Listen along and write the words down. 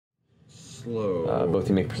Slow. Both of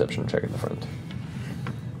you make a perception check at the front.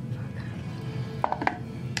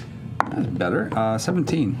 That's better.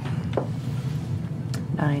 17.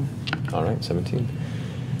 9. All right, 17.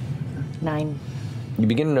 9. You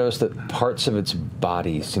begin to notice that parts of its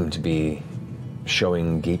body seem to be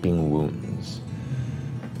showing gaping wounds.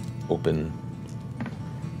 Open,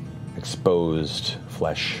 exposed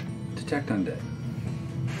flesh. Detect undead.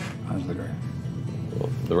 How's the grave? Well,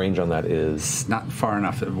 the range on that is... It's not far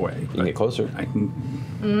enough away. You can get closer. I can...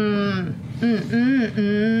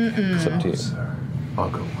 It's up to you. I'll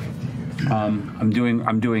go with you.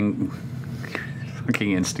 I'm doing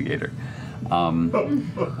fucking instigator. I'm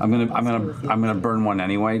gonna burn one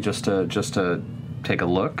anyway, just to take a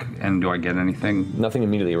look. And do I get anything? Nothing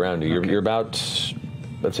immediately around you. You're about,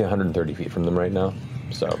 let's say, 130 feet from them right now.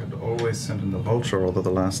 So. I could always send in the vulture, although the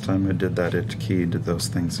last time I did that, it keyed those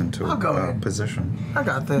things into position. I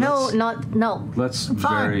got this. No. Let's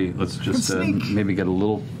fine. let's just maybe get a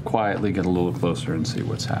little closer and see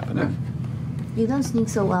what's happening. You don't sneak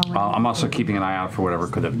so well. I'm also keeping an eye out for whatever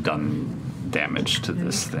could have done damage to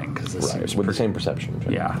this thing, because this seems with the same perception.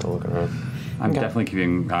 Yeah. Looking around. I'm definitely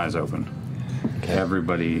keeping eyes open. Okay.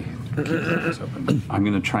 Everybody keep their eyes open. I'm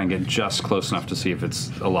going to try and get just close enough to see if it's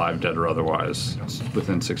alive, dead, or otherwise. It's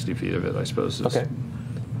within 60 feet of it, I suppose. Okay.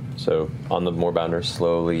 So on the Moorbounders,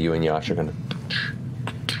 slowly you and Yasha kind of...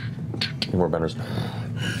 Moorbounders.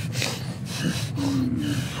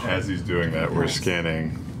 As he's doing that, we're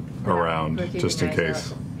scanning around just in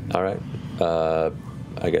case. All right.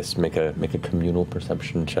 I guess make a communal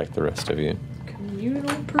perception check, the rest of you.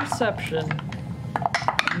 Communal perception.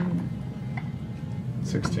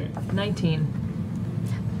 16.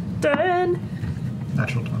 19. 10.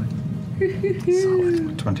 Natural 20.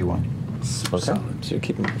 Solid. 21. Okay. So you're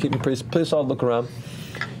keeping pretty solid look around.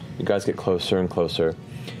 You guys get closer and closer.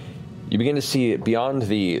 You begin to see beyond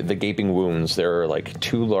the gaping wounds, there are like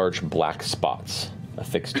 2 large black spots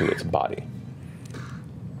affixed to its body.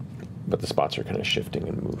 But the spots are kind of shifting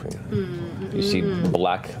and moving. You see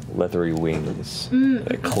black leathery wings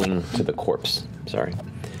that cling to the corpse. Sorry.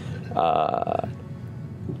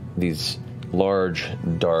 These large,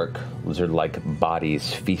 dark, lizard-like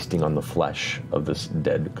bodies feasting on the flesh of this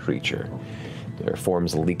dead creature. Their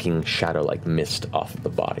forms leaking shadow like mist off of the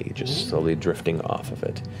body, just slowly drifting off of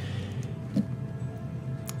it.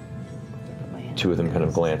 2 of them kind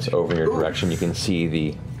of glance over in your direction. You can see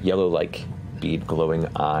the yellow-like bead glowing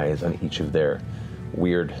eyes on each of their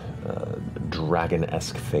weird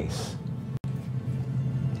dragon-esque face.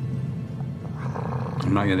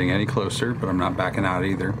 I'm not getting any closer, but I'm not backing out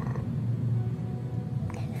either.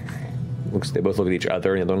 They both look at each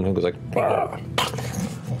other, and the other one goes like, "Ah."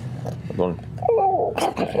 One.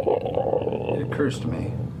 It occurs to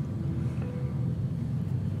me.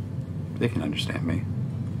 They can understand me.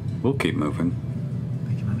 We'll keep moving.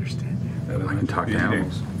 They can understand you. I can talk to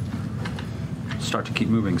animals. Start to keep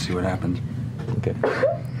moving, see what happens. Okay.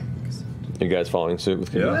 You guys following suit with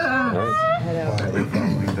Caboose? Yeah. All right. Quietly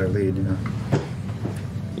following their lead, yeah.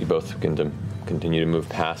 You both can continue to move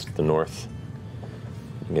past the north.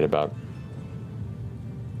 You can get about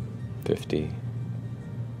 50,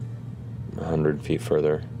 100 feet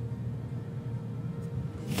further.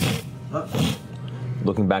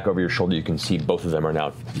 Looking back over your shoulder, you can see both of them are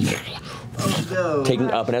now taking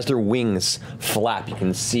up, and as their wings flap, you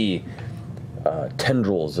can see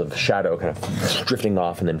tendrils of shadow kind of drifting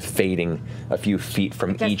off and then fading a few feet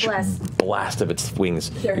from each blast of its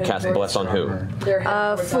wings. You cast Bless on who?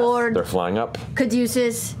 Ford. They're flying up.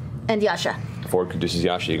 Caduceus and Yasha. Ford, Caduceus,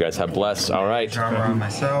 Yasha. You guys have Bless. All right. Armor on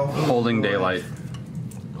myself. Holding daylight.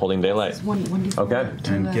 Holding daylight. Okay.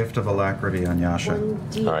 And Gift of Alacrity on Yasha.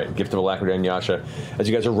 All right. Gift of Alacrity on Yasha. As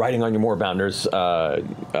you guys are riding on your Moorbounders,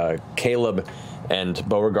 Caleb and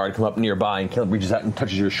Beauregard come up nearby, and Caleb reaches out and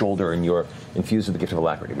touches your shoulder, and you're infused with the Gift of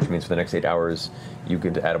Alacrity, which means for the next 8 hours, you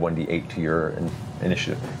get to add a 1d8 to your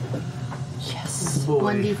initiative. Yes.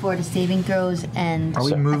 1d4 to saving throws and Are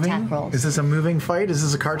we moving? attack rolls. Is this a moving fight? Is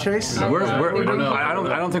this a car chase? I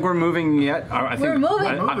don't think we're moving yet. I think We're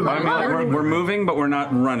moving. We're moving, but we're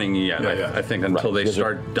not running yet. I think until they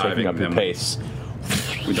start diving up them. the pace.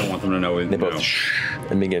 We don't want them to know. They both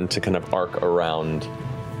and begin to kind of arc around,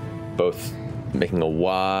 both making a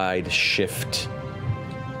wide shift.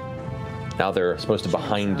 Now they're supposed to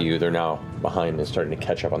behind you. They're now behind and starting to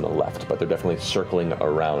catch up on the left, but they're definitely circling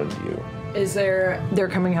around you. They're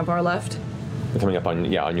coming up our left? They're coming up on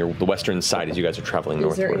the western side as you guys are traveling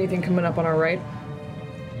northward. Is there anything coming up on our right?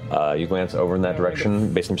 You glance over in that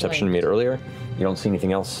direction, based on perception you made earlier. You don't see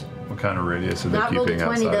anything else. What kind of radius are they Not rolled a keeping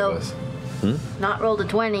 20 outside though. of us? Not rolled a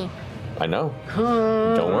 20. I know.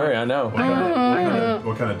 Don't worry, I know.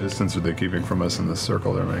 What kind of distance are they keeping from us in this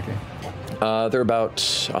circle they're making? They're about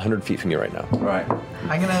 100 feet from you right now. Right.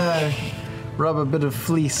 I'm gonna rub a bit of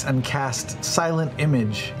fleece and cast Silent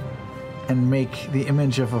Image and make the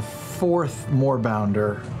image of a fourth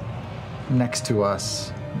moorbounder next to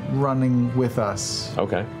us, running with us.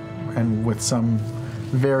 Okay. And with some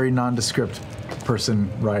very nondescript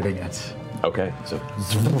person riding it. Okay, so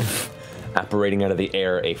apparating out of the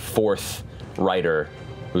air, a fourth rider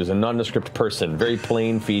who's a nondescript person, very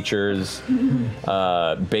plain features,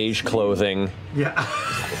 beige clothing. Yeah.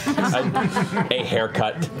 A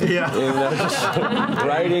haircut. Yeah. You know, just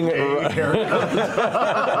riding riding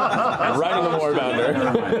a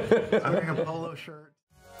moorbounder. I'm wearing a polo shirt.